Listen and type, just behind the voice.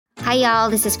Hi, y'all.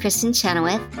 This is Kristen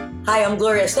Chenoweth. Hi, I'm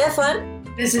Gloria Stefan.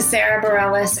 This is Sarah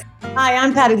Bareilles. Hi,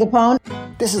 I'm Patti LuPone.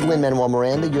 This is Lin-Manuel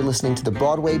Miranda. You're listening to the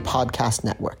Broadway Podcast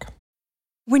Network.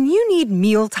 When you need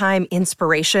mealtime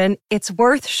inspiration, it's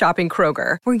worth shopping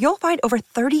Kroger, where you'll find over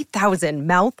 30,000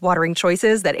 mouth-watering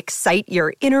choices that excite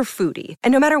your inner foodie.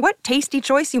 And no matter what tasty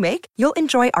choice you make, you'll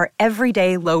enjoy our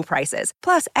everyday low prices,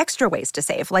 plus extra ways to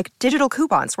save, like digital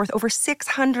coupons worth over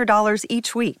 $600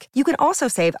 each week. You can also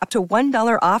save up to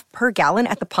 $1 off per gallon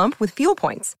at the pump with fuel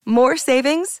points. More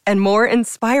savings and more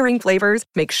inspiring flavors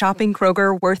make shopping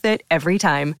Kroger worth it every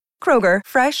time. Kroger,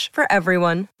 fresh for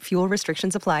everyone. Fuel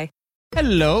restrictions apply.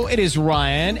 Hello, it is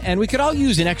Ryan, and we could all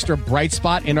use an extra bright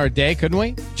spot in our day, couldn't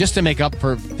we? Just to make up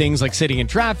for things like sitting in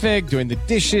traffic, doing the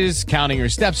dishes, counting your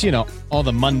steps, you know, all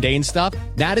the mundane stuff.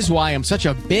 That is why I'm such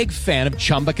a big fan of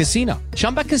Chumba Casino.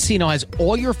 Chumba Casino has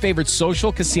all your favorite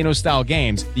social casino-style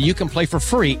games that you can play for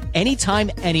free anytime,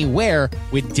 anywhere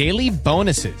with daily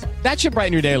bonuses. That should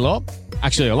brighten your day a little.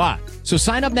 Actually, a lot. So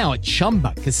sign up now at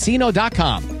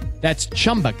ChumbaCasino.com. That's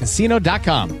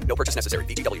ChumbaCasino.com. No purchase necessary.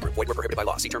 VGW Group. Void where prohibited by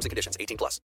law. See terms and conditions.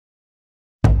 18+.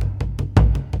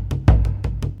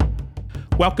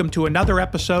 Welcome to another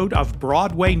episode of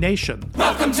Broadway Nation.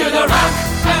 Welcome to the Rock,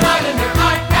 an Islander.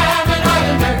 I am an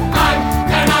Islander. I'm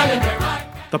an Islander.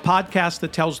 The podcast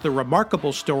that tells the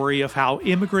remarkable story of how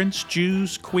immigrants,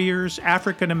 Jews, queers,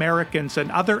 African Americans, and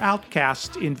other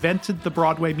outcasts invented the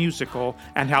Broadway musical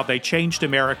and how they changed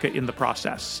America in the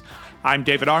process. I'm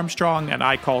David Armstrong, and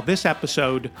I call this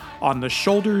episode On the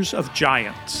Shoulders of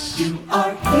Giants. You are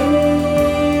here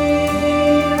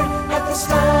at the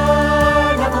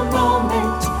start of a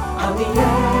moment on the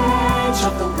edge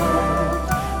of the world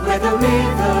where the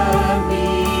river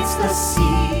meets the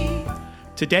sea.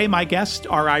 Today, my guests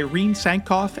are Irene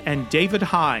Sankoff and David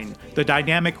Hein, the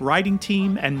dynamic writing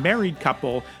team and married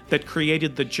couple that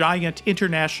created the giant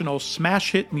international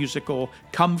smash hit musical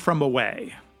Come From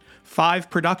Away. 5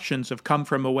 productions of Come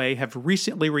From Away have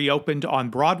recently reopened on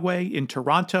Broadway in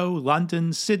Toronto,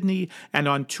 London, Sydney, and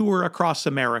on tour across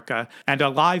America, and a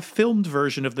live filmed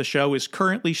version of the show is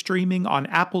currently streaming on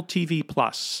Apple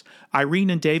TV+. Irene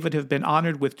and David have been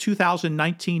honored with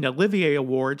 2019 Olivier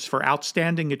Awards for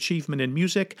Outstanding Achievement in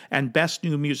Music and Best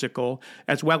New Musical,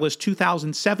 as well as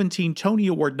 2017 Tony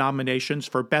Award nominations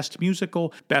for Best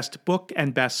Musical, Best Book,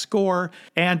 and Best Score,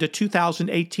 and a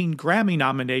 2018 Grammy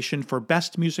nomination for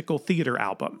Best Musical Theater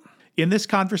Album. In this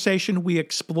conversation, we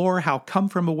explore how Come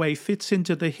From Away fits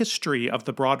into the history of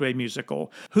the Broadway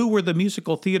musical, who were the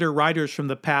musical theater writers from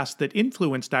the past that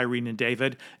influenced Irene and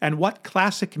David, and what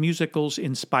classic musicals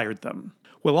inspired them.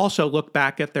 We'll also look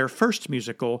back at their first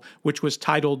musical, which was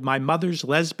titled My Mother's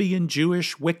Lesbian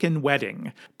Jewish Wiccan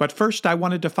Wedding. But first, I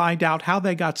wanted to find out how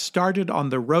they got started on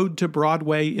the road to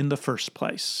Broadway in the first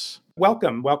place.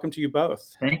 Welcome to you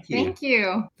both. Thank you. Thank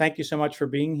you. Thank you so much for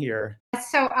being here.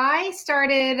 So I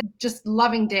started just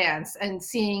loving dance and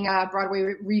seeing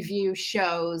Broadway review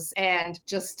shows and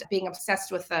just being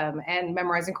obsessed with them and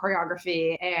memorizing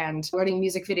choreography and learning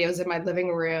music videos in my living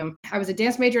room. I was a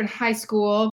dance major in high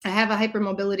school. I have a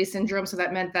hypermobility syndrome, so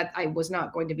that meant that I was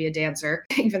not going to be a dancer,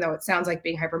 even though it sounds like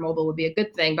being hypermobile would be a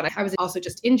good thing, but I was also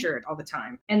just injured all the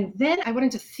time. And then I went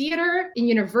into theater in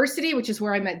university, which is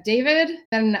where I met David.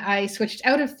 Then I switched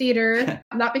out of theater,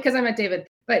 not because I met David,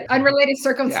 but unrelated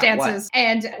circumstances,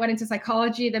 and went into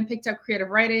psychology, then picked up creative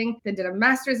writing, then did a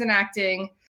master's in acting,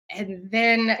 and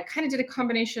then kind of did a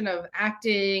combination of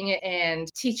acting and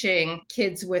teaching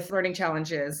kids with learning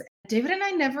challenges. David and I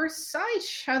never saw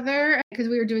each other because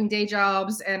we were doing day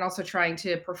jobs and also trying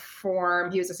to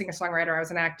perform. He was a singer-songwriter, I was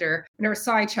an actor. We never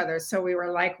saw each other. So we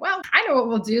were like, well, I know what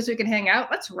we'll do so we can hang out.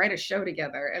 Let's write a show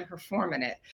together and perform in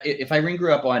it. If Irene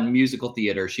grew up on musical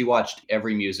theater, she watched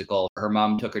every musical. Her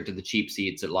mom took her to the cheap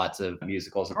seats at lots of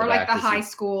musicals. Or like the high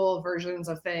school versions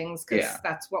of things, because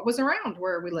that's what was around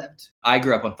where we lived. I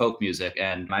grew up on folk music,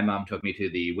 and my mom took me to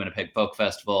the Winnipeg Folk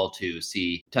Festival to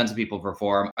see tons of people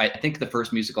perform. I think the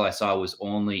first musical I saw was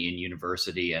only in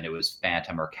university, and it was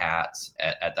Phantom or Cats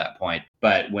at that point.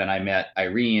 But when I met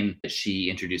Irene, she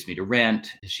introduced me to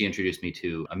Rent. She introduced me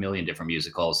to a million different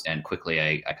musicals, and quickly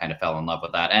I kind of fell in love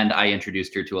with that. And I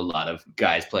introduced her to a lot of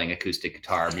guys playing acoustic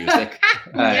guitar music.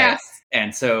 Yes.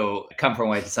 And so Come From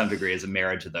Away to some degree is a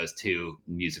marriage of those two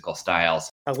musical styles.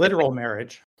 A literal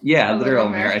marriage. Yeah, A literal literal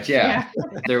marriage. marriage,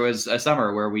 Yeah. There was a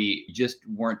summer where we just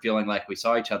weren't feeling like we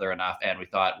saw each other enough. And we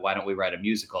thought, why don't we write a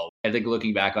musical? I think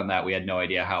looking back on that, we had no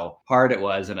idea how hard it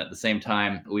was. And at the same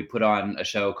time, we put on a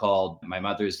show called My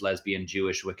Mother's Lesbian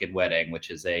Jewish Wicked Wedding, which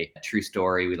is a true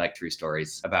story. We like true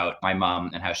stories about my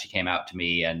mom and how she came out to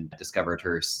me and discovered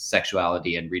her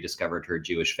sexuality and rediscovered her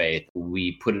Jewish faith.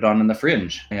 We put it on in the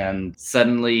Fringe and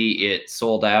suddenly it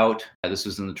sold out. This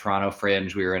was in the Toronto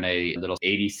Fringe. We were in a little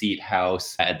 80-seat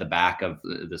house at the back of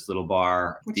this little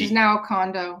bar. Which is now a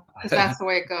condo, because that's the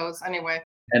way it goes anyway.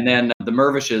 And then the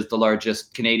Mirvishes, the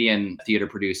largest Canadian theater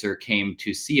producer, came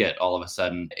to see it all of a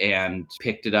sudden and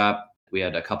picked it up. We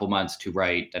had a couple months to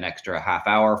write an extra half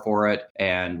hour for it,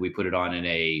 and we put it on in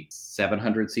a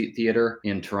 700-seat theater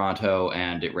in Toronto,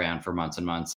 and it ran for months and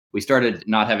months. We started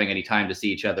not having any time to see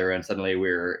each other, and suddenly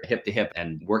we were hip to hip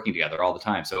and working together all the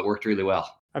time. So it worked really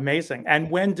well. Amazing.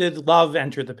 And when did love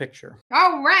enter the picture?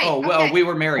 Oh, right. Oh, well, okay. we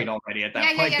were married already at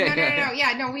that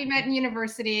point. No, we met in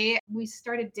university. We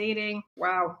started dating.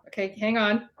 Wow. Okay, hang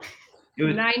on. It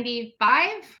was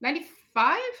 95?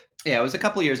 Yeah, it was a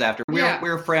couple of years after. We Yeah.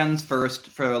 were friends first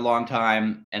for a long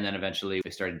time, and then eventually we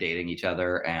started dating each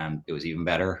other, and it was even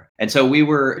better. And so we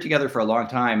were together for a long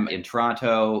time in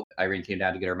Toronto. Irene came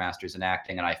down to get her master's in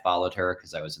acting, and I followed her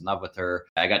because I was in love with her.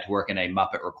 I got to work in a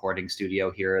Muppet recording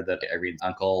studio here that Irene's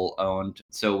uncle owned.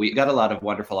 So we got a lot of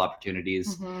wonderful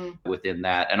opportunities within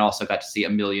that, and also got to see a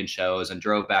million shows and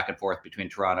drove back and forth between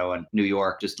Toronto and New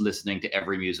York, just listening to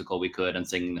every musical we could and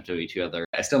singing them to each other.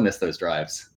 I still miss those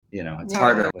drives. You know, it's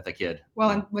harder with a kid. Well,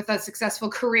 and with a successful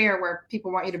career where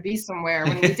people want you to be somewhere,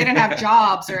 when we didn't have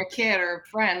jobs or a kid or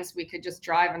friends, we could just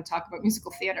drive and talk about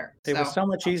musical theater. It was so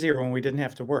much easier when we didn't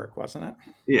have to work, wasn't it?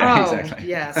 Yeah, oh, exactly.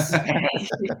 Yes,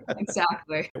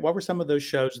 exactly. What were some of those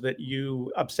shows that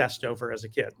you obsessed over as a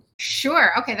kid?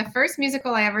 Sure. Okay. The first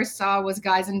musical I ever saw was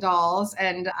Guys and Dolls,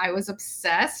 and I was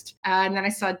obsessed. And then I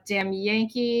saw Damn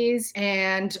Yankees,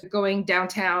 and going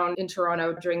downtown in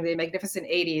Toronto during the magnificent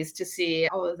 80s to see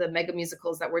all of the mega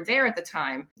musicals that were there at the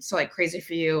time. So like Crazy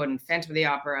for You and Phantom of the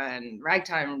Opera and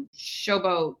Ragtime,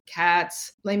 Showboat,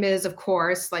 Cats, Les Mis, of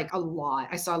course, like a lot.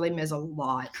 I saw Les Mis a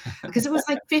lot because it was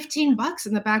like $15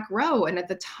 in the back row. And at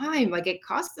the time, like it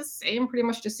cost the same pretty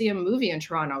much to see a movie in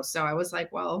Toronto. So I was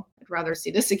like, well, I'd rather see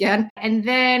this again. And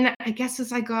then I guess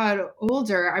as I got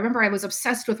older, I remember I was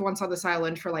obsessed with Once on This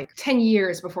Island for like 10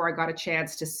 years before I got a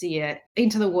chance to see it.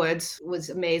 Into the Woods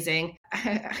was amazing.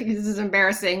 This is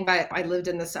embarrassing, but I lived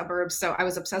in the suburbs, so I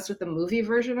was obsessed with the movie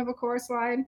version of A Chorus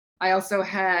Line. I also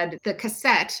had the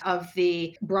cassette of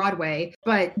the Broadway,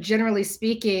 but generally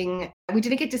speaking, we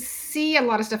didn't get to see a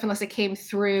lot of stuff unless it came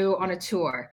through on a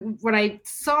tour. When I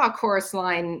saw A Chorus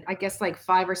Line, I guess like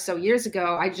 5 or so years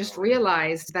ago, I just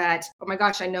realized that, oh my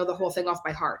gosh, I know the whole thing off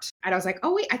by heart. And I was like,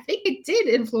 oh wait, I think it did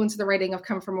influence the writing of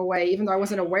Come From Away, even though I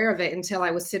wasn't aware of it until I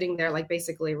was sitting there like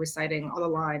basically reciting all the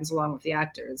lines along with the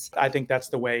actors. I think that's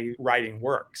the way writing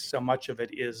works. So much of it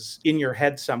is in your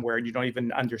head somewhere, and you don't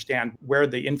even understand where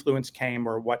the influence came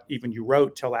or what even you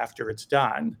wrote till after it's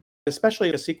done.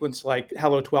 Especially a sequence like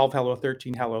Hello 12, Hello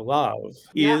 13, Hello Love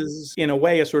is in a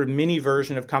way a sort of mini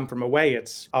version of Come From Away.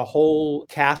 It's a whole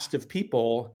cast of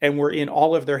people and we're in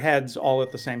all of their heads all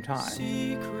at the same time.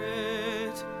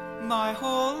 Secret, my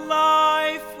whole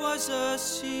life was a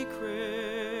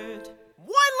secret.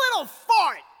 One little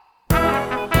fart!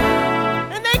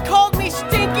 And they called me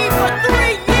Stinky for 3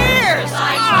 years!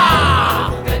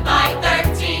 Goodbye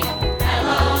 13,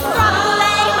 hello.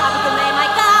 Robin-a-lay, my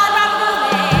God,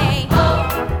 Robin-a-lay.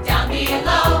 Oh, down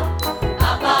below,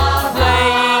 up above.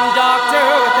 Playing doctor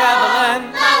with Evelyn.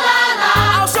 La la la.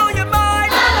 I'll show you mine.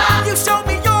 La la. You show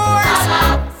me yours. La la.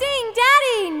 Seeing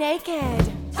Daddy naked.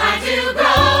 Time to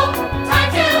go.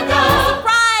 Time to go.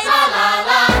 Surprise! La la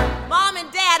la. Mom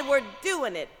and Dad were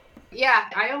doing it. Yeah,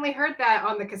 I only heard that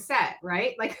on the cassette,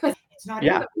 right? Like it's not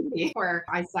in the movie where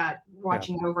I sat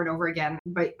watching it over and over again.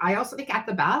 But I also think at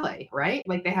the ballet, right?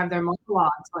 Like they have their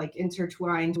monologues like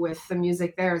intertwined with the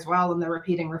music there as well, and the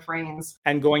repeating refrains.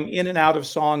 And going in and out of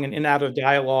song and in and out of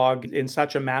dialogue in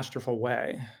such a masterful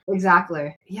way.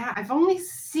 Exactly. Yeah, I've only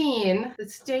seen the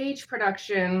stage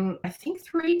production, I think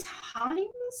 3 times.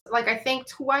 Like I think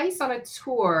twice on a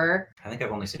tour. I think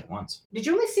I've only seen it once. Did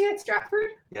you only see it at Stratford?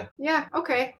 Yeah. Yeah,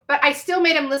 okay. But I still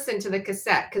made him listen to the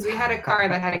cassette because we had a car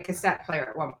that had a cassette player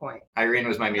at one point. Irene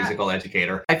was my musical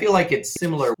educator. I feel like it's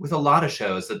similar with a lot of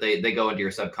shows that they go into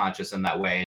your subconscious in that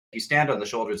way. You stand on the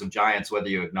shoulders of giants, whether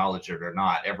you acknowledge it or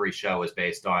not. Every show is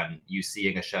based on you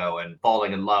seeing a show and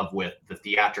falling in love with the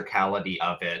theatricality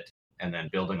of it and then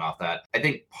building off that. I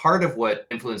think part of what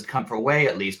influenced Come From Away,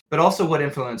 at least, but also what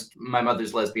influenced My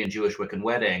Mother's Lesbian Jewish Wiccan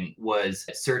Wedding was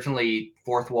certainly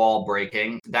fourth wall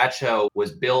breaking. That show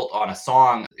was built on a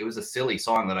song. It was a silly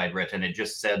song that I'd written. It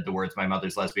just said the words My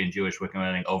Mother's Lesbian Jewish Wiccan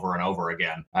Wedding over and over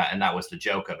again. And that was the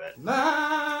joke of it. My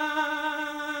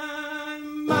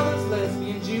mother's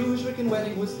lesbian Jewish Wiccan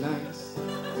wedding was nice.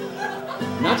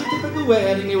 Not your typical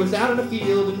wedding, it was out in a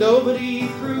field and nobody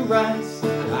threw rice.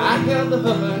 I held the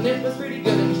hooker and it was pretty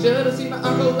good, and you should have seen my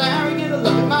Uncle Larry get a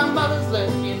look at my mother's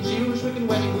lesbian Jewish Wiccan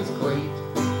wedding was great.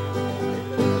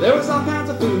 There was all kinds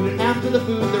of food, and after the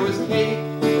food there was cake.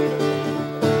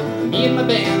 Me and my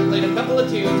band played a couple of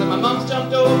tunes, and my mom's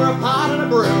jumped over a pot and a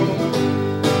broom.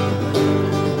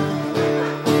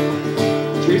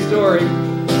 True story.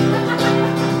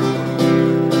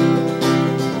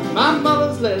 My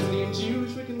mother's lesbian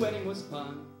Jewish Wiccan wedding was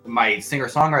fun. My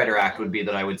singer-songwriter act would be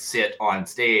that I would sit on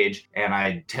stage and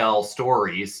I'd tell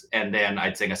stories, and then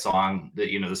I'd sing a song that,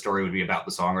 the story would be about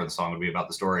the song, or the song would be about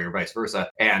the story, or vice versa.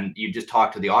 And you just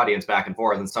talk to the audience back and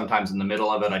forth, and sometimes in the middle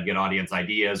of it, I'd get audience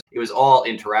ideas. It was all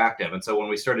interactive. And so when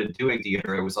we started doing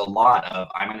theater, it was a lot of,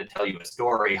 I'm going to tell you a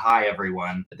story, hi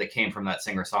everyone, that came from that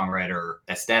singer-songwriter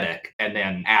aesthetic, and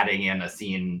then adding in a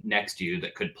scene next to you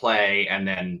that could play, and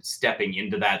then stepping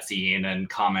into that scene and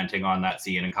commenting on that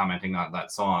scene and commenting on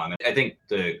that song. I think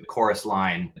the chorus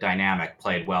line dynamic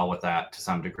played well with that to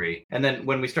some degree. And then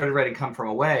when we started writing Come From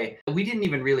Away, we didn't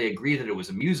even really agree that it was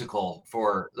a musical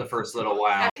for the first little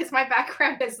while. Because my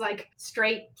background is like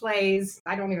straight plays.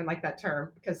 I don't even like that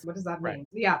term, because what does that mean? Right.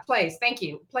 Yeah, plays. Thank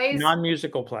you. Plays.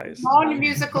 Non-musical plays.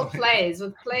 Non-musical plays,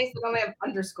 with plays that only have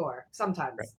underscore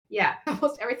sometimes. Right. Yeah.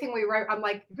 Almost everything we write, I'm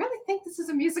like, you really think this is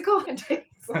a musical?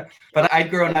 But I'd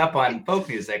grown up on folk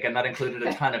music, and that included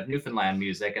a ton of Newfoundland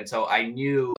music. And so I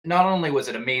knew not only was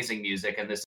it amazing music and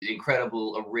this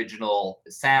incredible original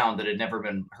sound that had never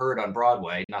been heard on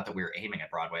Broadway, not that we were aiming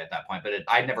at Broadway at that point, but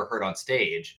I'd never heard on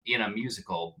stage in a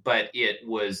musical, but it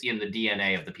was in the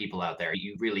DNA of the people out there.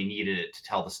 You really needed it to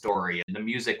tell the story. And the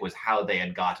music was how they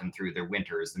had gotten through their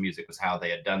winters. The music was how they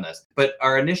had done this. But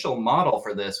our initial model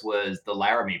for this was the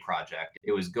Laramie Project.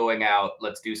 It was going out,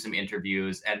 let's do some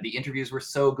interviews. And the interviews were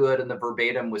so good, and the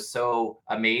verbatim was so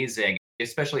amazing.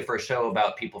 Especially for a show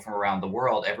about people from around the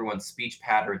world, everyone's speech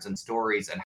patterns and stories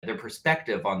and their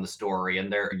perspective on the story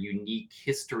and their unique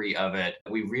history of it,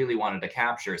 we really wanted to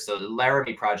capture. So the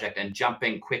Laramie Project and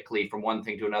jumping quickly from one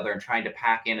thing to another and trying to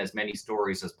pack in as many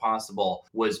stories as possible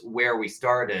was where we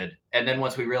started. And then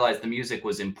once we realized the music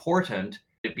was important,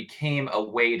 it became a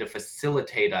way to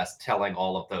facilitate us telling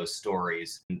all of those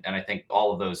stories. And I think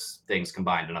all of those things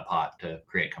combined in a pot to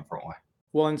create Come From Away.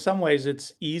 Well, in some ways,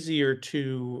 it's easier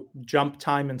to jump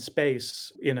time and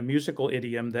space in a musical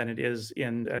idiom than it is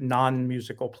in a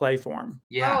non-musical play form.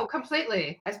 Yeah. Oh,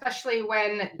 completely. Especially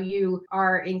when you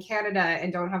are in Canada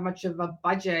and don't have much of a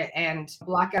budget and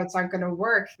blackouts aren't going to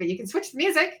work, but you can switch the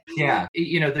music. Yeah.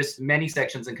 There's many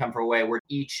sections in Come From Away where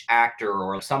each actor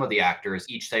or some of the actors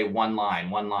each say one line,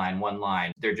 one line, one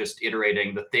line. They're just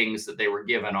iterating the things that they were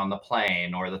given on the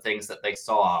plane or the things that they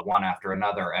saw one after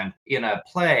another. And in a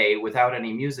play without any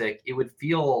music, it would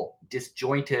feel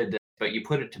disjointed, but you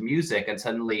put it to music and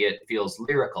suddenly it feels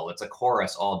lyrical. It's a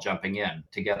chorus all jumping in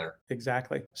together.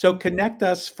 Exactly. So connect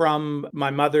us from My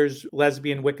Mother's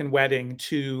Lesbian Wiccan Wedding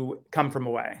to Come From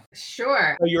Away.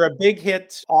 Sure. So you're a big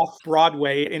hit off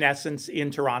Broadway, in essence,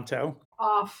 in Toronto.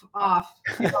 Off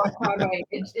Broadway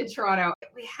in Toronto.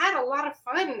 We had a lot of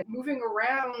fun moving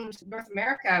around North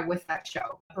America with that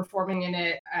show, performing in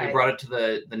it. We brought it to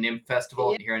the NIMH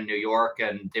Festival here in New York,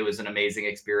 and it was an amazing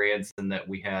experience in that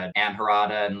we had Anne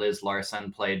Harada and Liz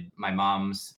Larson played my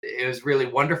moms. It was really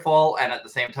wonderful, and at the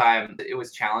same time, it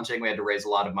was challenging. We had to raise a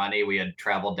lot of money. We had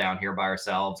traveled down here by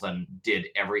ourselves and did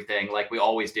everything like we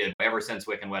always did. Ever since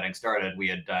Wiccan Wedding started, we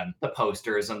had done the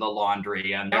posters and the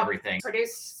laundry and everything.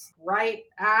 Right,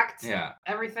 act, yeah,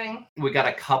 everything. We got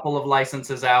a couple of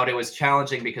licenses out. It was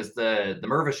challenging because the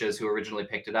Mirvishes, who originally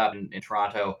picked it up in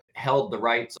Toronto, held the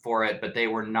rights for it, but they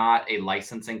were not a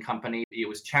licensing company. It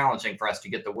was challenging for us to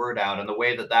get the word out. And the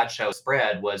way that show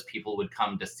spread was people would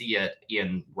come to see it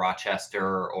in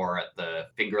Rochester or at the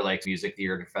Finger Lakes Music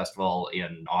Theater Festival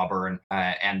in Auburn.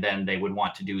 And then they would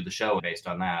want to do the show based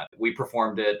on that. We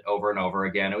performed it over and over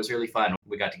again. It was really fun.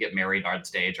 We got to get married on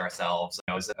stage ourselves.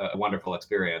 It was a wonderful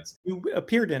experience. You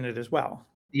appeared in it as well.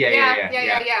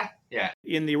 Yeah.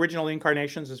 In the original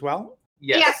incarnations as well?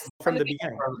 Yes. From the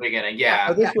beginning. From the beginning, yeah.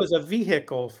 So this was a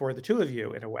vehicle for the two of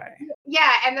you in a way.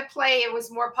 Yeah, and the play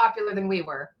was more popular than we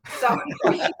were. So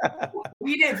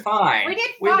we did fine. We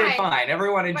did fine.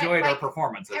 Everyone enjoyed our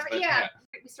performances. We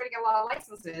started to get a lot of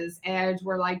licenses, and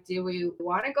we're like, do we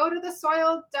want to go to the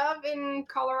Soiled Dove in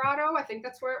Colorado? I think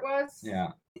that's where it was. Yeah.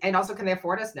 And also, can they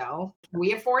afford us? No. Can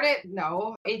we afford it?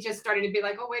 No. It just started to be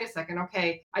like, oh, wait a second.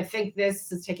 Okay, I think this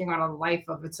is taking on a life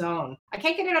of its own. I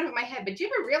can't get it out of my head, but do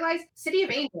you ever realize City of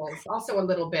Angels also a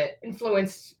little bit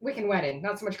influenced Wicked Wedding?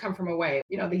 Not so much Come From Away.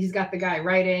 You know, he's got the guy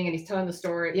writing and he's telling the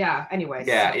story. Yeah, anyway.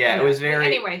 Yeah, so, it was very,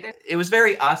 anyway, it was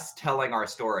very us telling our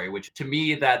story, which to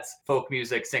me, that's folk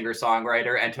music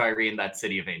singer-songwriter, and to Irene, that's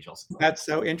City of Angels. That's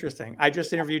so interesting. I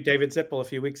just interviewed David Zippel a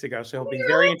few weeks ago, so he'll be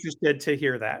very interested to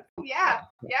hear that.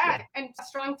 Yeah, and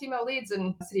strong female leads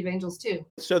in City of Angels too.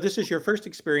 So this is your first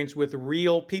experience with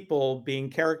real people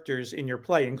being characters in your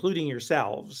play, including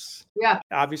yourselves. Yeah.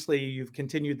 Obviously, you've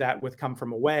continued that with Come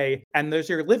From Away, and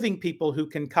those are living people who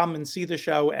can come and see the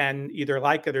show and either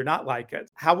like it or not like it.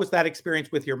 How was that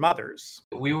experience with your mothers?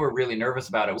 We were really nervous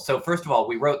about it. So first of all,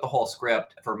 we wrote the whole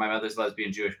script for My Mother's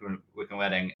Lesbian Jewish Wiccan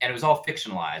Wedding, and it was all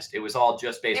fictionalized. It was all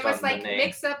just based on the name. It was like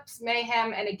mix-ups,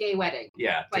 mayhem, and a gay wedding.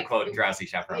 Yeah, to quote Drowsy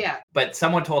Chaperone. Yeah. But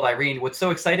someone told Irene, what's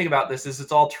so exciting about this is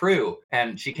it's all true.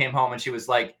 And she came home and she was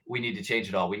like, we need to change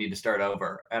it all. We need to start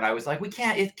over. And I was like,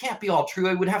 it can't be all true.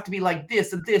 It would have to be like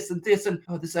this and this and this. And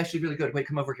oh, this is actually really good. Wait,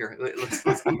 come over here. Let's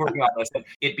keep working on this. And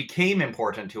it became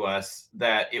important to us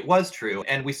that it was true.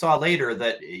 And we saw later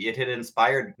that it had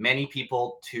inspired many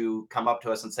people to come up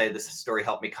to us and say, this story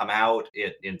helped me come out.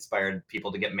 It inspired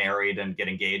people to get married and get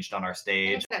engaged on our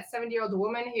stage. That 70-year-old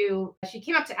woman who, she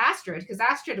came up to Astrid, because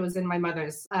Astrid was in my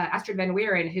mother's, Astrid Van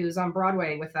Wieren, who's on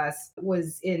Broadway with us,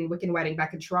 was in Wiccan Wedding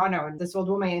back in Toronto. And this old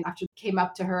woman after came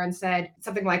up to her and said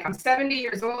something like, I'm 70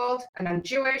 years old and I'm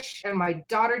Jewish and my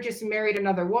daughter just married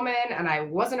another woman and I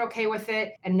wasn't okay with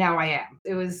it. And now I am.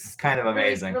 It was kind of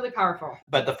amazing. Really powerful.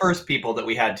 But the first people that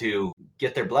we had to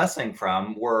get their blessing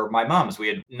from were my moms. We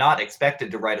had not expected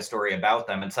to write a story about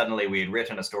them. And suddenly we had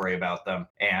written a story about them.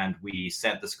 And we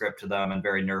sent the script to them and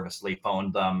very nervously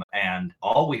phoned them. And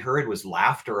all we heard was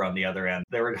laughter on the other end.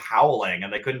 They were howling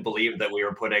and they couldn't believe that we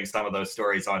were putting some of those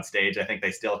stories on stage. I think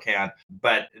they still can't.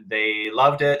 But they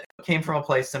loved it. It came from a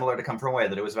place similar to Come From Away,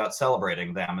 that it was about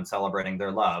celebrating them and celebrating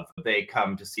their love. They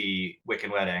come to see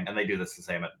Wiccan Wedding, and they do this the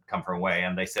same at Come From Away,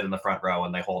 and they sit in the front row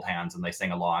and they hold hands and they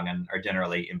sing along and are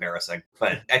generally embarrassing.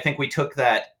 But I think we took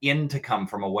that into Come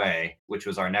From Away, which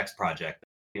was our next project.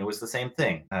 It was the same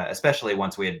thing, especially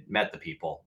once we had met the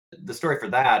people. The story for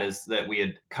that is that we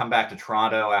had come back to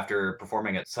Toronto after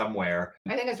performing it somewhere.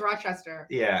 I think it's Rochester.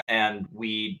 Yeah, and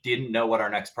we didn't know what our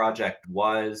next project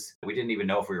was. We didn't even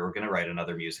know if we were going to write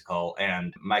another musical.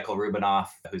 And Michael Rubinoff,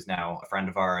 who's now a friend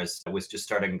of ours, was just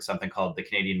starting something called the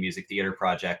Canadian Music Theatre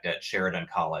Project at Sheridan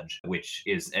College, which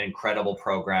is an incredible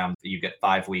program. You get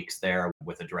 5 weeks there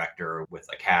with a director, with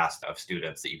a cast of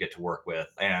students that you get to work with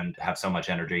and have so much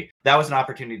energy. That was an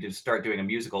opportunity to start doing a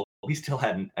musical. We still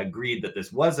hadn't agreed that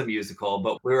this was a musical,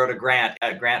 but we wrote a grant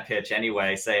pitch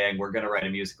anyway, saying we're going to write a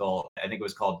musical. I think it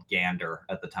was called Gander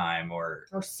at the time, or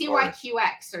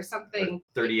CYQX or something.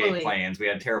 38 equally. Planes. We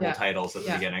had terrible titles at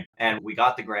the beginning. And we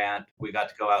got the grant. We got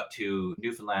to go out to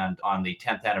Newfoundland on the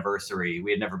 10th anniversary.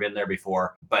 We had never been there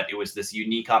before, but it was this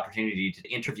unique opportunity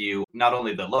to interview not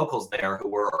only the locals there who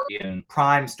were in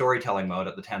prime storytelling mode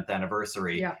at the 10th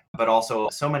anniversary, but also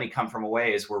so many Come From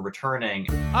Aways were returning.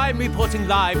 I'm reporting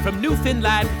live from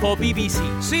Newfoundland for BBC,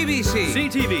 CBC,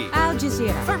 CTV, Al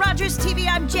Jazeera. For Rogers TV,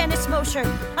 I'm Janice Mosher.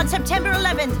 On September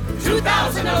 11th,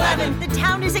 2011, the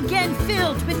town is again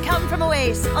filled with Come From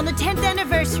Aways. On the 10th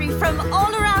anniversary from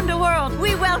all around the world,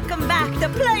 we welcome back the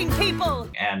Plain People.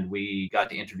 And we got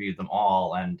to interview them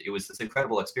all, and it was this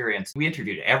incredible experience. We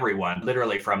interviewed everyone,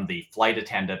 literally from the flight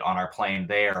attendant on our plane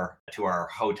there to our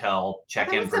hotel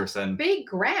check-in person. Big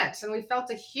grant, and we felt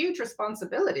a huge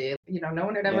responsibility. You know, no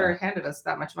one had ever handed us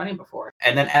that much money before.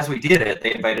 And then as we did it,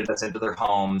 they invited us into their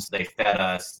homes. They fed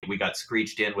us. We got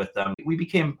screeched in with them. We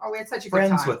became we had such a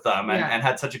friends good time with them and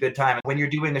had such a good time. When you're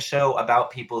doing a show about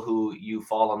people who you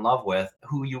fall in love with,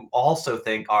 who you also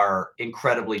think are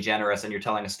incredibly generous, and you're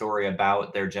telling a story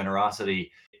about their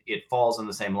generosity, it falls in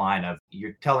the same line of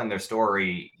you're telling their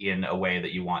story in a way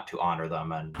that you want to honor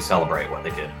them and celebrate what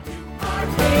they did.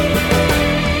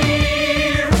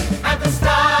 At the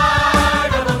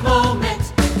start of a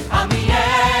moment, on the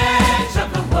edge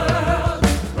of the world,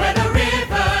 where the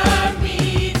river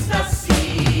meets the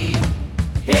sea.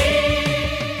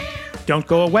 Don't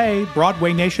go away.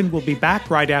 Broadway Nation will be back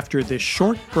right after this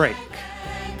short break.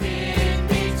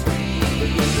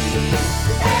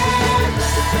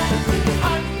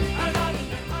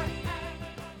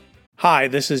 Hi,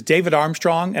 this is David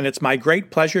Armstrong, and it's my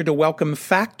great pleasure to welcome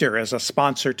Factor as a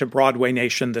sponsor to Broadway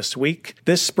Nation this week.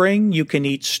 This spring, you can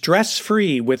eat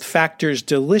stress-free with Factor's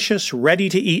delicious,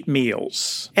 ready-to-eat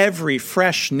meals. Every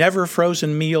fresh,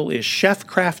 never-frozen meal is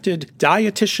chef-crafted,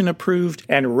 dietitian-approved,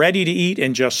 and ready to eat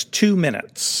in just 2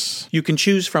 minutes. You can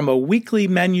choose from a weekly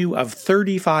menu of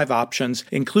 35 options,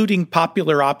 including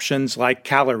popular options like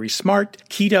Calorie Smart,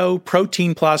 Keto,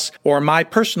 Protein Plus, or my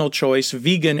personal choice,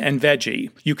 Vegan and Veggie.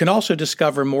 You can also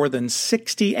discover more than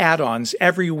 60 add-ons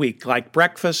every week, like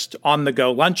breakfast,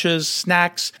 on-the-go lunches,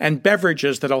 snacks, and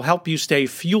beverages that'll help you stay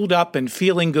fueled up and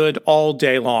feeling good all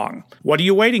day long. What are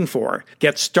you waiting for?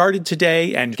 Get started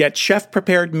today and get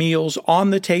chef-prepared meals on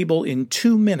the table in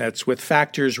 2 minutes with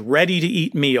Factor's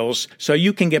ready-to-eat meals so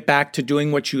you can get back to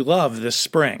doing what you love this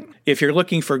spring. If you're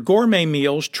looking for gourmet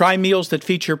meals, try meals that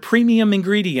feature premium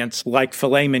ingredients like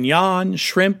filet mignon,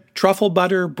 shrimp, truffle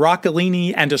butter,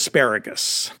 broccolini, and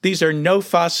asparagus. These are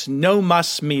no-fuss,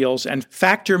 no-muss meals, and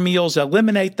Factor meals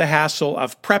eliminate the hassle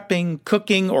of prepping,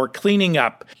 cooking, or cleaning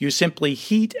up. You simply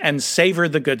heat and savor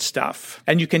the good stuff.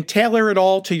 And you can tailor it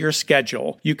all to your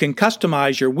schedule. You can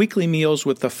customize your weekly meals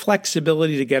with the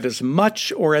flexibility to get as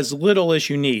much or as little as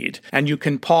you need. And you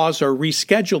can pause or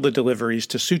reschedule the deliveries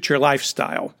to suit your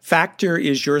lifestyle. Factor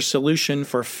is your solution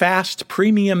for fast,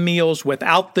 premium meals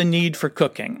without the need for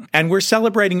cooking. And we're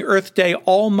celebrating Earth Day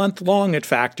all month long at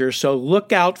Factor, so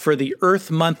look out for the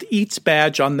Earth Month Eats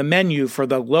badge on the menu for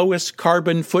the lowest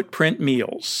carbon footprint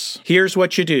meals. Here's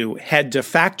what you do. Head to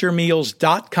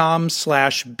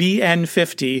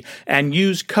factormeals.com/BN50 and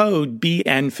use code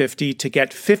BN50 to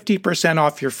get 50%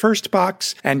 off your first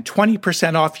box and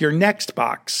 20% off your next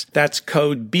box. That's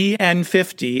code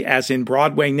BN50 as in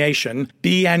Broadway Nation,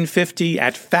 BN50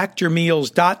 at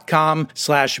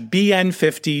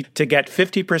factormeals.com/BN50 to get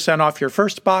 50% off your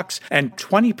first box and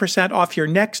 20% off your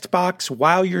next box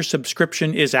while your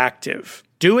subscription is active.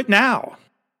 Do it now.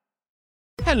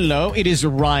 Hello, it is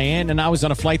Ryan, and I was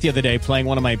on a flight the other day playing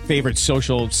one of my favorite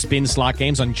social spin slot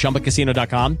games on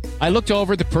ChumbaCasino.com. I looked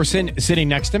over at the person sitting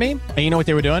next to me, and you know what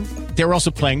they were doing? They were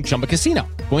also playing Chumba Casino.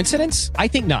 Coincidence? I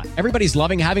think not. Everybody's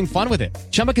loving having fun with it.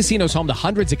 Chumba Casino is home to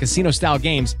hundreds of casino-style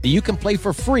games that you can play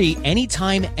for free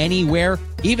anytime, anywhere,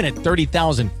 even at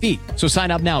 30,000 feet. So sign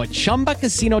up now at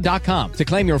ChumbaCasino.com to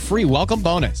claim your free welcome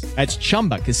bonus. That's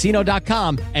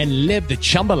ChumbaCasino.com and live the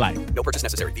Chumba life. No purchase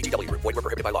necessary. VGW. Void where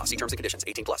prohibited by law. See terms and conditions.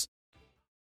 18+.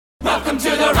 Welcome to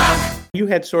the Rock. You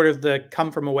had sort of the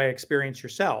come-from-away experience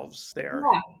yourselves there.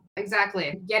 Yeah.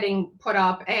 Exactly. Getting put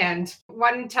up. And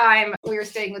one time we were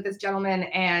staying with this gentleman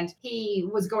and he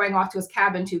was going off to his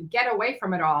cabin to get away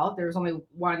from it all. There was only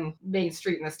one main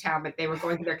street in this town, but they were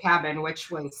going to their cabin,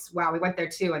 which was, wow, we went there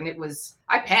too. And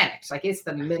I panicked. Like, it's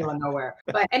the middle of nowhere.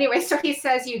 But anyway, so he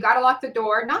says, you got to lock the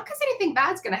door, not because anything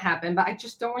bad's going to happen, but I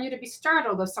just don't want you to be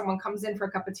startled if someone comes in for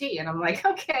a cup of tea. And I'm like,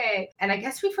 okay. And I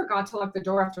guess we forgot to lock the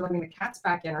door after letting the cats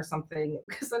back in or something.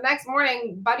 Because the next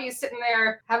morning, Buddy is sitting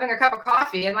there having a cup of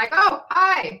coffee and like, oh,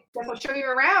 hi, guess I'll show you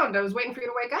around. I was waiting for you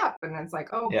to wake up. And it's like,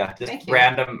 oh, yeah, just thank you.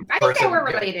 Random I think they person were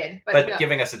related. but yeah.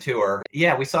 giving us a tour.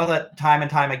 Yeah, we saw that time and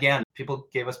time again. People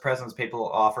gave us presents. People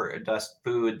offered us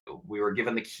food. We were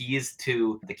given the keys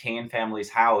to the Kane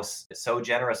family's house so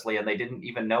generously, and they didn't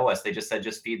even know us. They just said,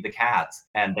 just feed the cats,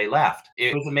 and they left.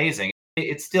 It was amazing.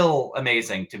 It's still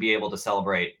amazing to be able to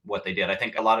celebrate what they did. I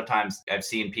think a lot of times I've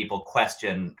seen people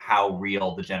question how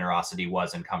real the generosity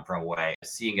was and Come From Away.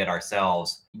 Seeing it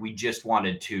ourselves, we just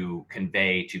wanted to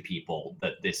convey to people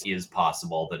that this is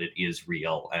possible, that it is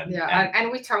real.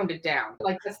 And we toned it down.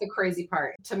 Like, that's the crazy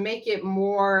part. To make it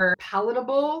more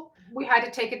palatable, we had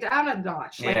to take it down a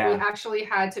notch. Like, we actually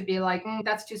had to be like,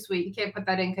 that's too sweet. You can't put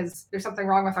that in because there's something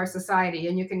wrong with our society.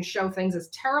 And you can show things as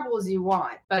terrible as you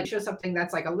want, but show something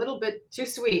that's like a little bit too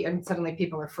sweet and suddenly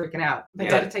people are freaking out. They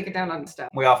had to take it down on stuff.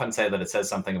 We often say that it says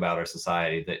something about our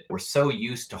society, that we're so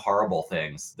used to horrible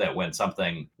things that when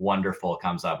something wonderful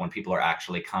comes up, when people are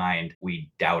actually kind, we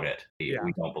doubt it. We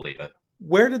don't believe it.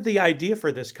 Where did the idea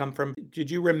for this come from? Did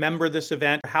you remember this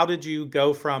event? How did you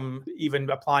go from even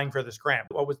applying for this grant?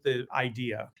 What was the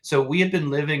idea? So we had been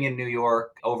living in New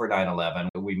York over 9/11.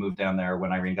 We moved down there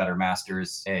when Irene got her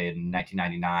master's in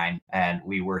 1999. And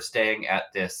we were staying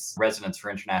at this residence for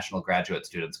international graduate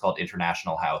students called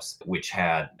International House, which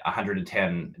had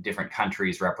 110 different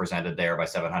countries represented there by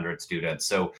 700 students.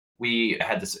 So we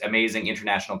had this amazing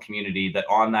international community that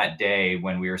on that day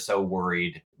when we were so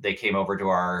worried, they came over to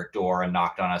our door and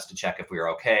knocked on us to check if we were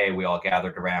okay. We all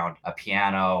gathered around a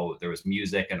piano. There was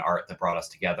music and art that brought us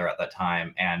together at that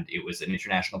time. And it was an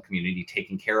international community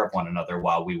taking care of one another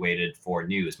while we waited for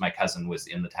news. My cousin was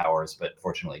in the towers, but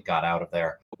fortunately got out of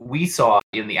there. We saw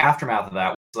in the aftermath of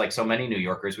that, Like so many New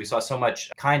Yorkers, we saw so much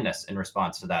kindness in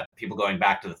response to that. People going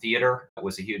back to the theater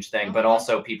was a huge thing, but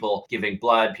also people giving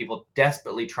blood, people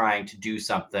desperately trying to do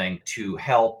something to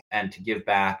help and to give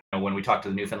back. When we talk to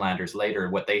the Newfoundlanders later,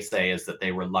 what they say is that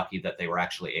they were lucky that they were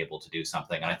actually able to do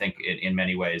something. And I think in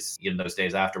many ways, in those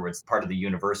days afterwards, part of the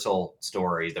universal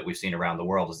story that we've seen around the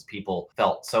world is people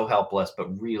felt so helpless,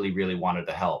 but really, really wanted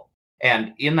to help.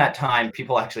 And in that time,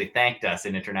 people actually thanked us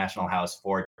in International House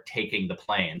for taking the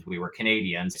planes. We were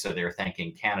Canadians, so they were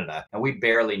thanking Canada. And we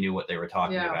barely knew what they were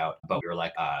talking about, but we were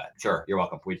like, sure, you're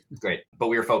welcome. Great. But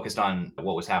we were focused on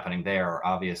what was happening there,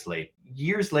 obviously.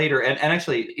 Years later, and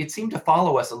actually, it seemed to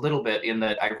follow us a little bit in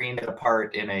that Irene had a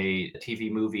part in a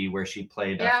TV movie where she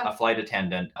played a flight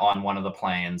attendant on one of the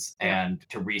planes. And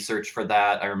to research for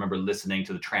that, I remember listening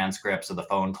to the transcripts of the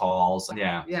phone calls.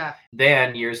 Yeah.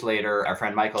 Then years later, our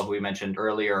friend Michael, who we mentioned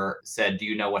earlier, said, do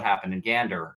you know what happened in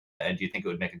Gander? And do you think it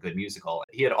would make a good musical?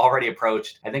 He had already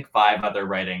approached, I think, 5 other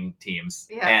writing teams.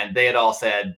 And they had all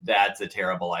said, that's a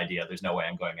terrible idea. There's no way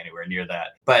I'm going anywhere near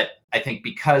that. But I think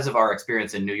because of our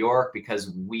experience in New York,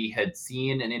 because we had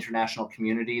seen an international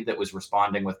community that was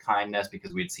responding with kindness,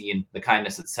 because we'd seen the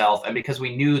kindness itself, and because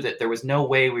we knew that there was no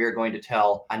way we were going to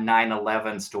tell a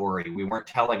 9/11 story. We weren't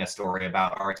telling a story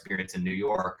about our experience in New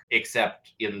York,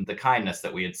 except in the kindness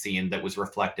that we had seen that was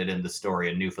reflected in the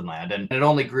story in Newfoundland. And it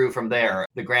only grew from there.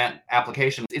 The grant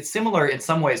application, it's similar in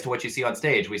some ways to what you see on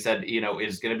stage. We said,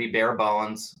 it's going to be bare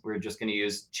bones. We're just going to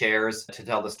use chairs to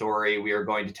tell the story. We are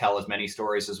going to tell as many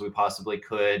stories as we possibly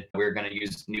could. We were going to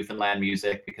use Newfoundland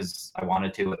music because I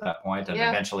wanted to at that point. And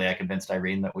eventually I convinced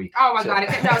Irene that we Oh my God.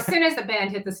 No, as soon as the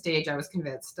band hit the stage, I was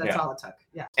convinced. That's all it took.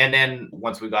 Yeah. And then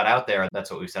once we got out there,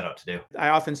 that's what we set out to do. I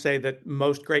often say that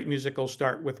most great musicals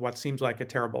start with what seems like a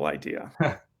terrible idea.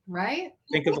 Right?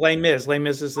 Think of Les Mis. Les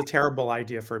Mis is a terrible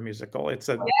idea for a musical. It's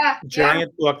a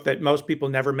giant book that most people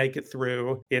never make it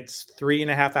through. It's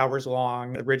 3.5 hours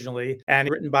long originally, and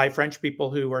written by French people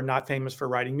who are not famous for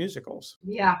writing musicals.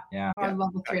 Yeah. I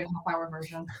love the 3.5 hour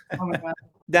version. Oh my God.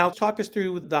 Now, talk us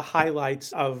through the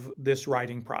highlights of this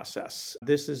writing process.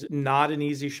 This is not an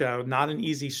easy show, not an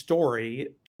easy story.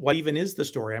 What even is the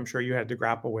story? I'm sure you had to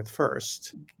grapple with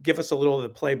first. Give us a little of the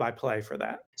play-by-play for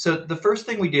that. So the first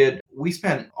thing we did, we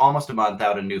spent almost a month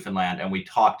out in Newfoundland and we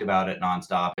talked about it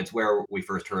nonstop. It's where we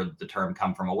first heard the term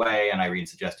Come From Away, and Irene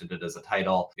suggested it as a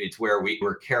title. It's where we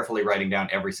were carefully writing down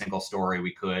every single story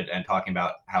we could and talking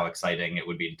about how exciting it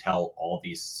would be to tell all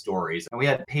these stories. And we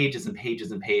had pages and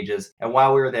pages and pages. And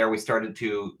while we were there, we started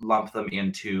to lump them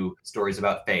into stories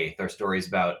about faith or stories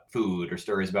about food or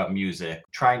stories about music,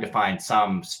 trying to find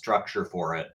some structure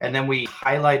for it. And then we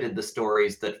highlighted the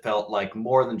stories that felt like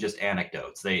more than just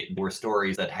anecdotes. They were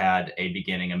stories that had a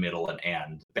beginning, a middle, and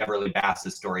end. Beverly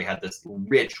Bass's story had this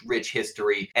rich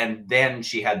history, and then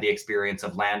she had the experience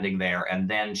of landing there, and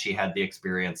then she had the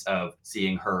experience of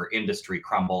seeing her industry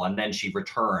crumble, and then she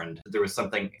returned. There was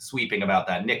something sweeping about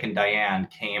that. Nick and Diane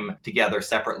came together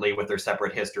separately with their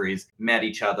separate histories, met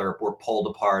each other, were pulled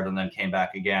apart, and then came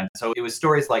back again. So it was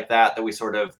stories like that that we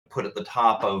sort of put at the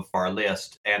top of our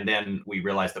list, and then we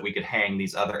realized that we could hang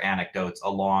these other anecdotes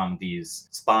along these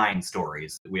spine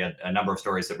stories. We had a number of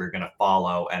stories that we were going to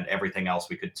follow, and everything else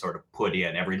we could sort of put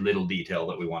in, every little detail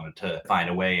that we wanted to find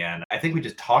a way in. I think we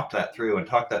just talked that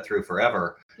through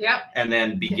forever. Yep. And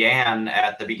then began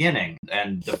at the beginning.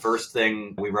 And the first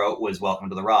thing we wrote was Welcome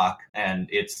to the Rock. And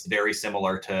it's very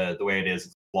similar to the way it is.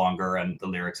 It's longer and the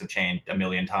lyrics have changed a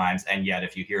million times. And yet,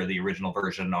 if you hear the original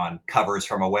version on Covers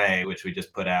From Away, which we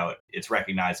just put out, it's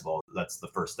recognizable. That's the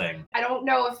first thing. I don't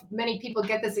know if many people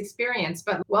get this experience,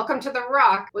 but Welcome to the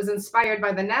Rock was inspired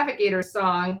by the Navigators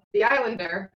song, The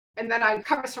Islander. And then on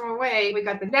Covers From Away, we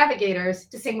got the Navigators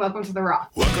to sing Welcome to the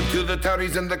Rock. Welcome to the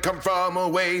townies and the come from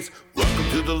aways. Welcome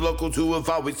to the locals who have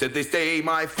always said they stay.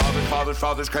 My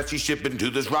father's crashed his ship into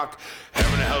this rock.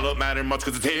 Heaven and hell don't matter much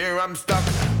cause it's here I'm stuck.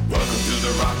 Welcome to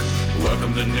the rock.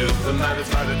 Welcome to Newfoundland. It's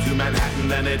farther to Manhattan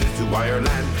than it is to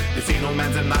Ireland. You see no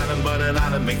man's an island, but an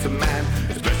island makes a man.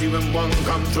 Especially when one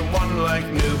comes from one like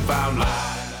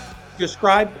Newfoundland.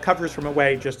 Describe Covers From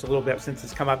Away just a little bit since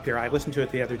it's come up here. I listened to it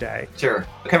the other day. Sure.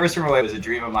 Covers From Away was a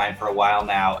dream of mine for a while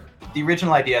now. The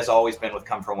original idea has always been with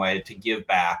Come From Away to give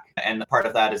back. And part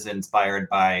of that is inspired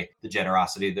by the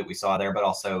generosity that we saw there, but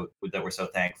also that we're so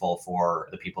thankful for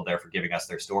the people there for giving us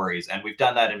their stories. And we've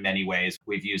done that in many ways.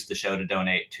 We've used the show to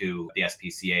donate to the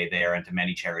SPCA there and to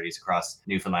many charities across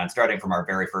Newfoundland, starting from our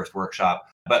very first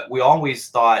workshop. But we always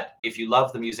thought, if you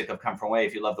love the music of Come From Away,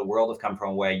 if you love the world of Come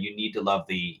From Away, you need to love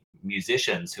the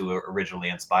musicians who originally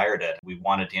inspired it. We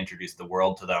wanted to introduce the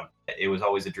world to them. It was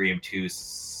always a dream to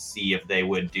see if they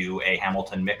would do a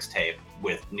Hamilton mixtape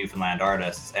with Newfoundland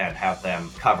artists and have them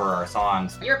cover our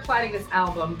songs. You're planning this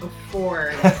album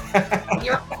before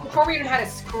we even had a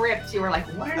script. You were like,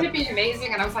 wouldn't it be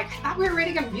amazing? And I was like, I thought we were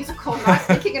writing a musical, not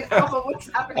making an album. What's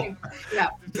happening? Yeah.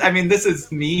 I mean, this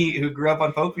is me who grew up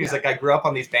on folk music. I grew up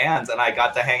on these bands and I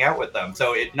got to hang out with them.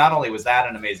 So it not only was that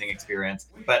an amazing experience,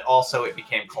 but also it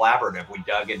became collaborative. We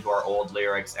dug into our old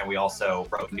lyrics and we also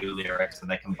wrote new lyrics, and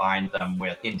they combined them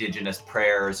with indigenous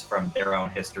prayers from their own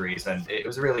histories. And it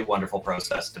was a really wonderful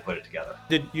process to put it together.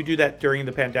 Did you do that during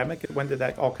the pandemic? When did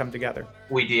that all come together?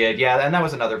 We did, yeah. And that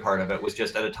was another part of it, was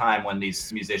just at a time when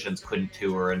these musicians couldn't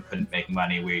tour and couldn't make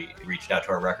money, we reached out to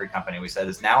our record company. We said,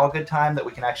 is now a good time that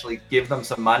we can actually give them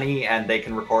some money and they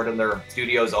can record in their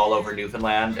studios all over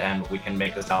Newfoundland and we can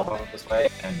make this album this way?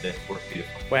 And it worked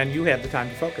beautiful. When you had the time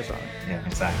to focus on it. Yeah,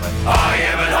 exactly. I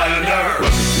am an Highlander.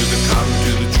 Welcome to the cotton,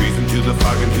 to the trees, and to the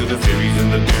fog, and to the fairies,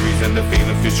 and the dairies, and the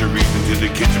failing fisheries, and to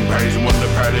the kitchen parties, and one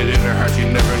departed in her heart, you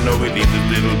never know it needs a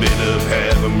little bit of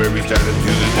heaven, where we started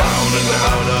to the down and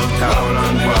out of town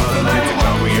on one. It's a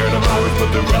call we earn of ours, but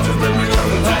the rest is where we come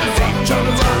to the St.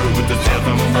 John's River with the sails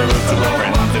unfurled to our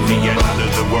friends at the end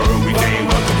of the world. We say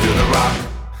welcome to the rock.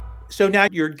 So now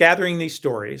you're gathering these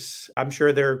stories. I'm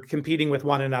sure they're competing with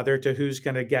one another to who's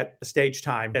going to get the stage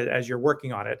time as you're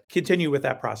working on it. Continue with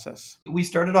that process. We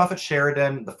started off at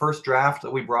Sheridan. The first draft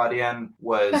that we brought in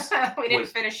was... we didn't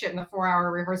finish it in the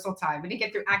 4-hour rehearsal time. We didn't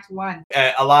get through Act 1.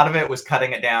 A lot of it was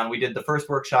cutting it down. We did the first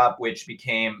workshop, which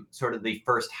became sort of the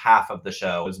first half of the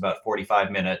show. It was about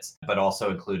 45 minutes, but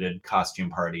also included Costume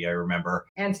Party, I remember.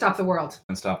 And Stop the World.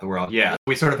 And Stop the World, yeah.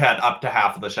 We sort of had up to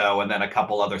half of the show and then a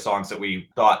couple other songs that we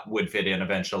thought would fit in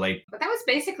eventually. But that was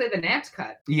basically the Namped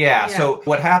cut. Yeah, so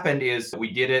what happened is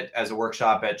we did it as a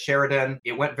workshop at Sheridan.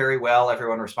 It went very well.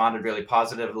 Everyone responded really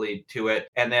positively to it.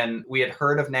 And then we had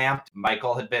heard of Namped.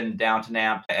 Michael had been down to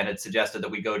Namped and had suggested that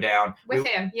we go down. With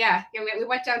him, yeah. We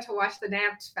went down to watch the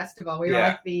Namped festival. We were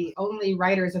like the only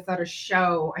writers without a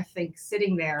show, I think,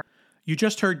 sitting there. You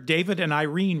just heard David and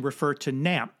Irene refer to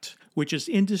Namped, which is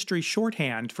industry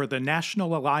shorthand for the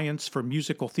National Alliance for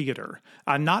Musical Theater,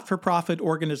 a not-for-profit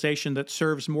organization that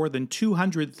serves more than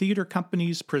 200 theater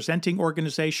companies, presenting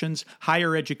organizations,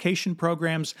 higher education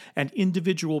programs, and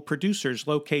individual producers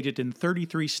located in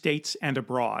 33 states and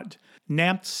abroad.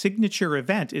 NAMP's signature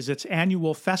event is its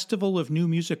annual Festival of New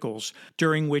Musicals,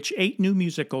 during which 8 new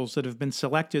musicals that have been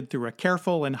selected through a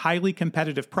careful and highly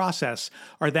competitive process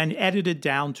are then edited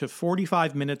down to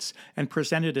 45 minutes and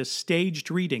presented as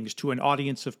staged readings to an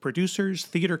audience of producers,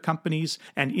 theater companies,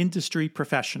 and industry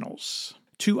professionals.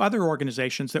 2 other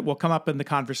organizations that will come up in the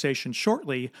conversation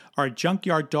shortly are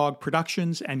Junkyard Dog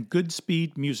Productions and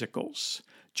Goodspeed Musicals.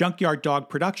 Junkyard Dog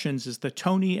Productions is the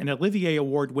Tony and Olivier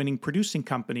Award-winning producing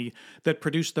company that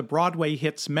produced the Broadway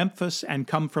hits Memphis and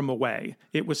Come From Away.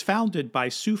 It was founded by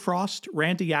Sue Frost,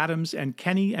 Randy Adams, and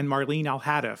Kenny and Marlene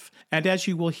Alhadeff. And as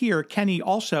you will hear, Kenny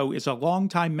also is a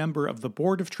longtime member of the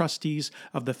Board of Trustees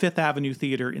of the Fifth Avenue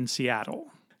Theater in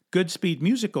Seattle. Goodspeed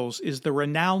Musicals is the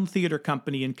renowned theater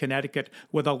company in Connecticut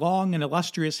with a long and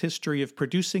illustrious history of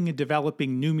producing and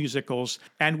developing new musicals,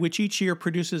 and which each year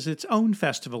produces its own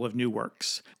festival of new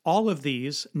works. All of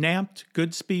these, Namped,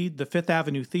 Goodspeed, the Fifth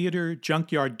Avenue Theater,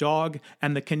 Junkyard Dog,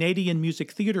 and the Canadian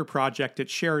Music Theater Project at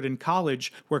Sheridan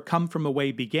College, where Come From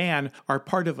Away began, are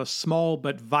part of a small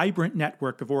but vibrant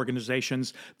network of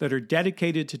organizations that are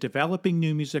dedicated to developing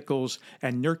new musicals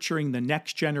and nurturing the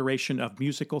next generation of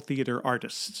musical theater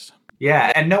artists.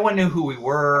 Yeah, and no one knew who we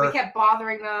were. We kept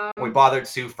bothering them. We bothered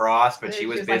Sue Frost, but she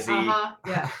was busy. Like,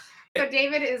 yeah. So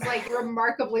David is like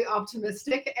remarkably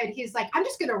optimistic, and he's like, I'm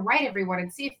just going to write everyone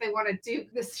and see if they want to do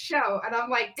this show. And I'm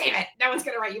like, David, no one's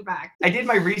going to write you back. I did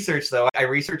my research, though. I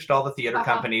researched all the theater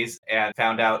companies and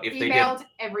found out if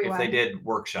they did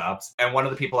workshops. And one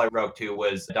of the people I wrote to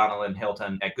was Donnellan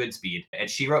Hilton at Goodspeed. And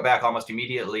she wrote back almost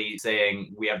immediately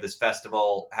saying, we have this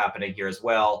festival happening here as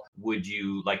well. Would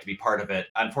you like to be part of it?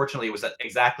 Unfortunately, it was at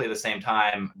exactly the same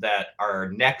time that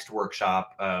our next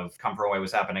workshop of Come From Away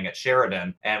was happening at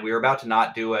Sheridan. And we were about to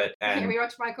not do it. And we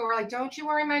wrote to Michael. We're like, don't you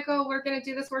worry, Michael. We're going to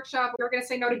do this workshop. We're going to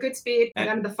say no to Goodspeed. And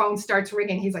then the phone starts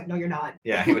ringing. He's like, no, you're not.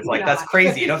 Yeah, he was like, that's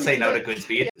crazy. You don't say no to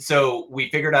Goodspeed. So we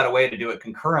figured out a way to do it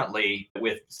concurrently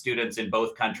with students in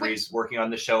both countries working on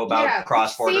the show about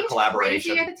cross-border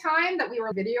collaboration. Crazy at the time that we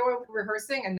were video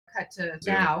rehearsing and cut to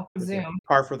Zoom.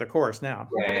 Par for the course now.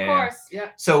 Yeah.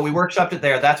 So we workshopped it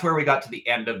there. That's where we got to the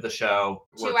end of the show.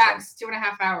 2 acts,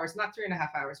 2.5 hours, not 3.5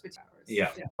 hours, but 2 hours. Yeah.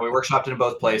 We workshopped it in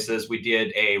both places. We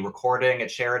did a recording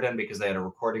at Sheridan because they had a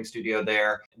recording studio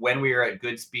there. When we were at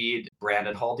Goodspeed,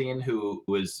 Brandon Haldane, who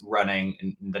was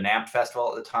running the NAMT festival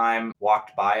at the time,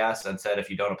 walked by us and said, "If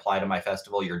you don't apply to my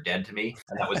festival, you're dead to me."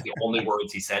 And that was the only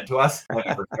words he said to us. We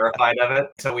were terrified of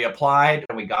it. So we applied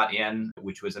and we got in,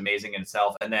 which was amazing in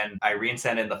itself. And then Irene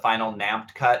sent in the final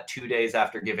NAMT cut 2 days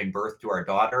after giving birth to our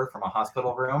daughter from a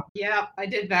hospital room. Yeah, I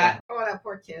did that. Oh, that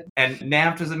poor kid. And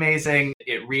NAMT was amazing.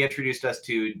 It reintroduced us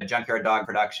to Junkyard Dog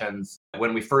Productions.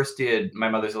 When we first did My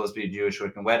Mother's a Lesbian Jewish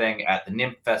Wiccan Wedding at the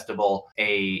NIMP Festival,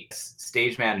 a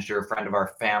stage manager, a friend of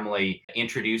our family,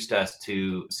 introduced us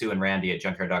to Sue and Randy at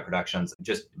Junkyard Dog Productions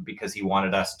just because he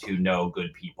wanted us to know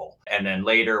good people. And then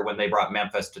later, when they brought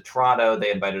Memphis to Toronto,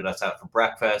 they invited us out for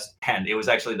breakfast. And it was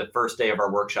actually the first day of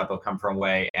our workshop of Come From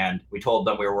Away. And we told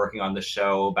them we were working on this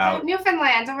show about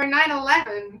Newfoundland over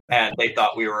 9/11. And they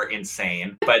thought we were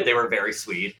insane, but they were very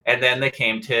sweet. And then they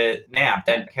came to NAMT,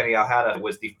 and Kenny Alhada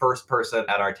was the first person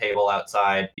at our table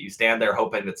outside. You stand there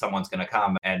hoping that someone's going to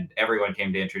come, and everyone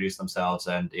came to introduce themselves,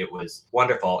 and it was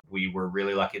wonderful. We were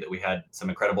really lucky that we had some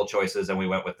incredible choices, and we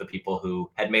went with the people who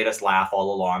had made us laugh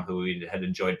all along, who we had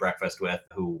enjoyed breakfast with,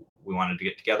 who we wanted to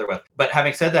get together with. But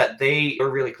having said that, they were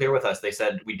really clear with us. They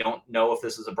said, we don't know if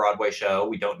this is a Broadway show.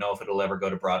 We don't know if it'll ever go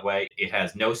to Broadway. It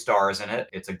has no stars in it.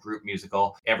 It's a group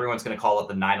musical. Everyone's going to call it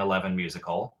the 9/11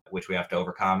 musical, which we have to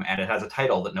overcome. And it has a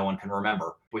title that no one can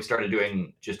remember. We started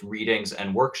doing just readings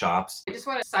and workshops. I just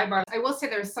want to sidebar. I will say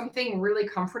there's something really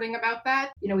comforting about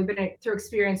that. You know, we've been through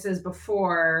experiences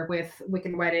before with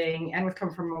Wiccan Wedding and with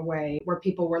Come From Away, where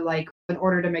people were like, in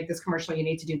order to make this commercial, you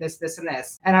need to do this, this, and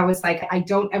this. And I was like, I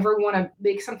don't ever want to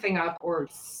make something up or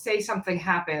say something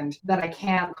happened that I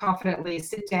can't confidently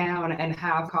sit down and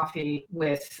have coffee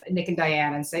with Nick and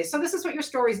Diane and say, so this is what your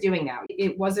story's doing now.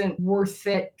 It wasn't worth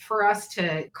it for us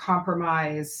to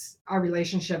compromise our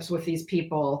relationships with these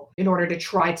people in order to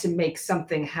try to make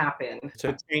something happen.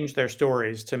 To change their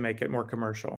stories to make it more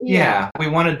commercial. Yeah. We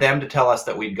wanted them to tell us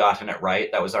that we'd gotten it right.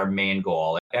 That was our main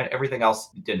goal. And everything else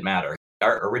didn't matter.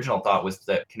 Our original thought was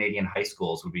that Canadian high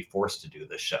schools would be forced to do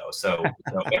this show. So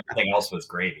everything else was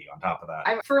gravy on top of that.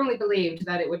 I firmly believed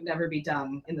that it would never be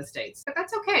done in the States. But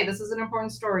that's okay. This is an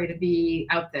important story to be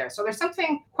out there. So there's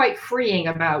something quite freeing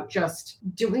about just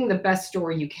doing the best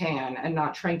story you can and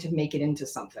not trying to make it into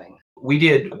something. We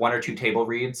did 1 or 2 table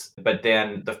reads, but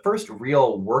then the first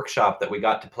real workshop that we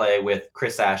got to play with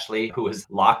Chris Ashley, who was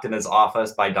locked in his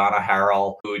office by Donna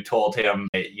Harrell, who told him,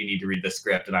 hey, you need to read the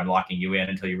script and I'm locking you in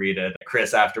until you read it.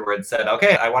 Chris afterwards said,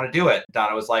 okay, I want to do it.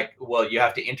 Donna was like, well, you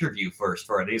have to interview first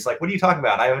for it. And he's like, what are you talking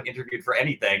about? I haven't interviewed for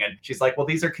anything. And she's like, well,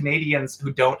 these are Canadians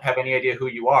who don't have any idea who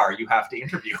you are. You have to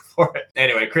interview for it.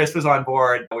 Anyway, Chris was on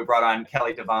board. We brought on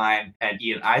Kelly Devine and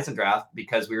Ian Eisendrath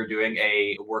because we were doing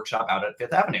a workshop out at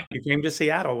Fifth Avenue. You came to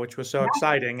Seattle, which was so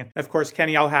exciting. Of course,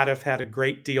 Kenny Alhada had a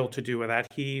great deal to do with that.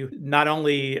 He not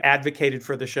only advocated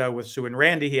for the show with Sue and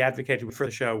Randy, he advocated for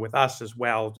the show with us as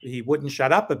well. He wouldn't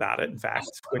shut up about it, in fact,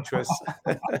 which was...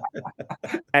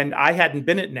 And I hadn't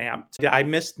been at NAMT. I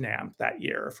missed NAMT that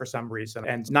year for some reason.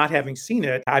 And not having seen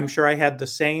it, I'm sure I had the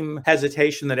same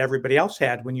hesitation that everybody else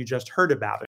had when you just heard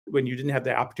about it, when you didn't have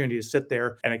the opportunity to sit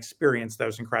there and experience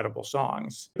those incredible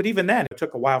songs. But even then, it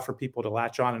took a while for people to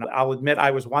latch on. And I'll admit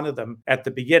I was one of them at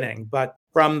the beginning. But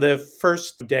from the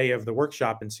first day of the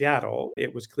workshop in Seattle,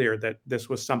 it was clear that this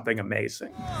was something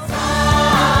amazing.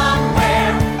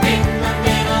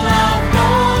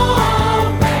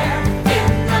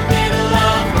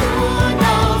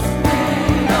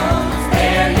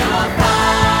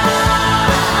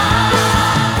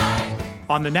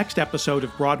 On the next episode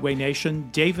of Broadway Nation,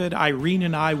 David, Irene,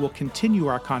 and I will continue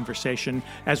our conversation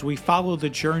as we follow the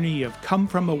journey of Come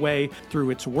From Away through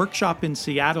its workshop in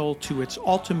Seattle to its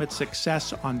ultimate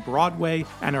success on Broadway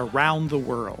and around the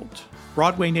world.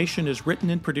 Broadway Nation is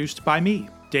written and produced by me,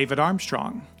 David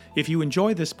Armstrong. If you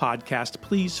enjoy this podcast,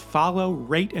 please follow,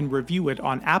 rate, and review it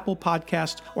on Apple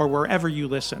Podcasts or wherever you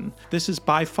listen. This is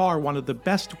by far one of the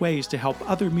best ways to help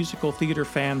other musical theater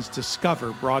fans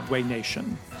discover Broadway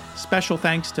Nation. Special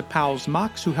thanks to Pals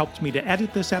Mox, who helped me to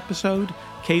edit this episode,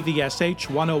 KVSH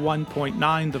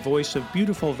 101.9, the voice of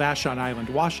beautiful Vashon Island,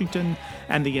 Washington,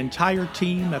 and the entire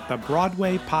team at the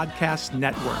Broadway Podcast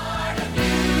Network.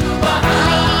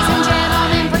 Ladies and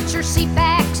gentlemen, put your seat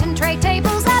backs and tray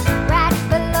tables up. Right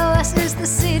below us is the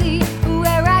city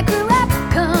where I grew up.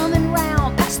 Coming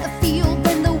round past the field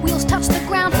when the wheels touch the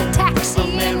ground.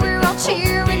 Taxi and we're all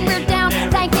cheering, we're down,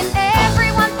 thanking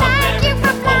everyone. Thank you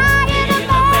for flying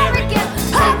American.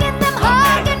 Hugging them,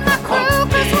 hugging my crew,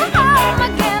 'cause we're home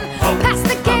again. Past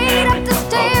the gate, up the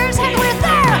stairs, and we're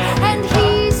there. And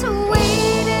he's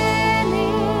waiting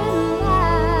in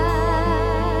line.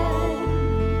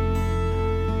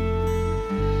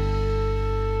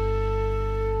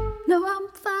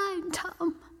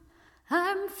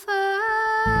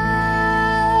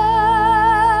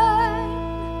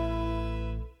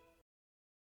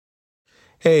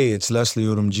 Hey, it's Leslie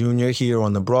Odom Jr. here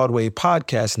on the Broadway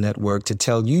Podcast Network to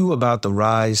tell you about the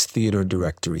Rise Theater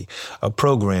Directory, a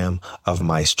program of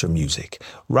Maestro Music.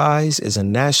 Rise is a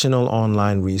national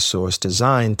online resource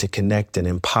designed to connect and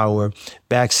empower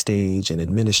backstage and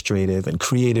administrative and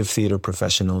creative theater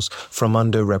professionals from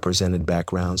underrepresented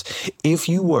backgrounds. If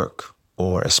you work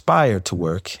or aspire to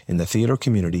work in the theater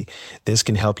community, this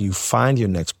can help you find your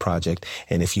next project.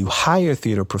 And if you hire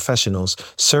theater professionals,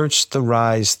 search the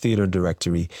Rise Theater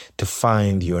Directory to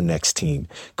find your next team.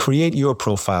 Create your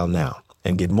profile now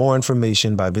and get more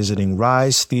information by visiting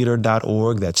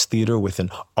risetheater.org. That's theater with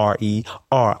an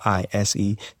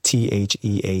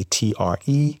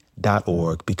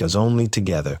risetheatre.org, because only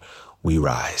together we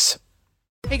rise.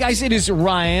 Hey guys, it is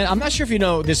Ryan. I'm not sure if you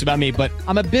know this about me, but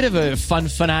I'm a bit of a fun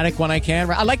fanatic when I can.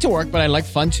 I like to work, but I like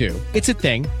fun too. It's a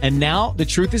thing. And now the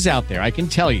truth is out there. I can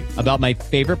tell you about my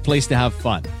favorite place to have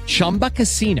fun. Chumba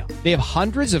Casino. They have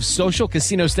hundreds of social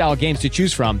casino style games to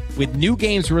choose from with new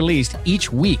games released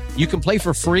each week. You can play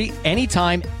for free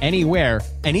anytime, anywhere.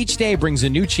 And each day brings a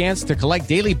new chance to collect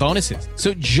daily bonuses.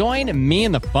 So join me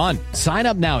in the fun. Sign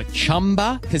up now at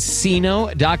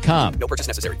ChumbaCasino.com. No purchase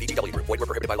necessary. VGW Group. Void where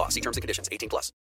prohibited by law. See terms and conditions. 18+.